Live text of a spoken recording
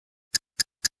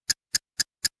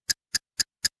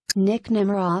Nick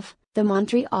Nemeroff, the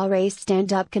Montreal-raised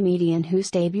stand-up comedian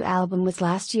whose debut album was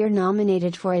last year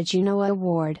nominated for a Juno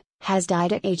Award, has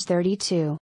died at age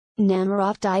 32.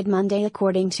 Nemeroff died Monday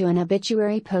according to an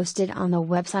obituary posted on the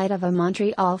website of a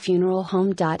Montreal funeral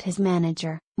home. His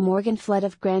manager, Morgan Flood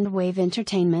of Grand Wave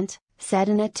Entertainment, said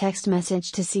in a text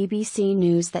message to CBC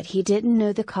News that he didn't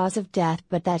know the cause of death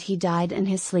but that he died in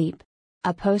his sleep.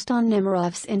 A post on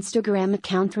Nemeroff's Instagram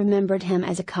account remembered him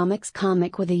as a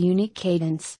comic with a unique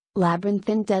cadence,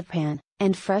 labyrinthine deadpan,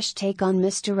 and fresh take on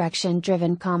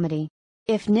misdirection-driven comedy.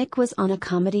 If Nick was on a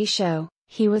comedy show,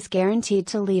 he was guaranteed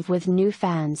to leave with new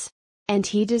fans. And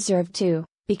he deserved to,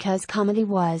 because comedy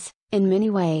was, in many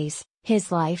ways,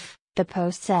 his life, the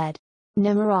post said.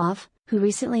 Nemeroff, who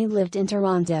recently lived in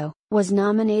Toronto, was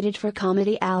nominated for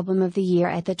Comedy Album of the Year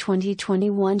at the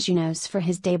 2021 Junos for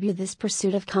his debut "This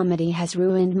Pursuit of Comedy Has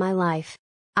Ruined My Life.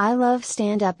 I love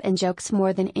stand-up and jokes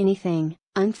more than anything,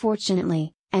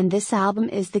 unfortunately, and this album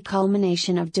is the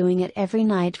culmination of doing it every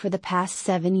night for the past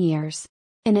 7 years."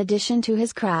 In addition to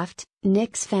his craft,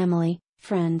 Nick's family,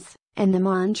 friends, and the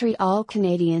Montreal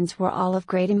Canadiens were all of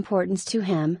great importance to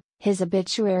him, his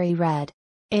obituary read.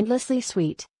 Endlessly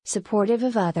sweet, supportive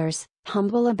of others,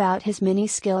 humble about his many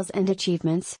skills and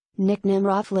achievements, Nick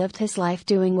Nemeroff lived his life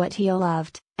doing what he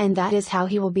loved, and that is how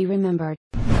he will be remembered.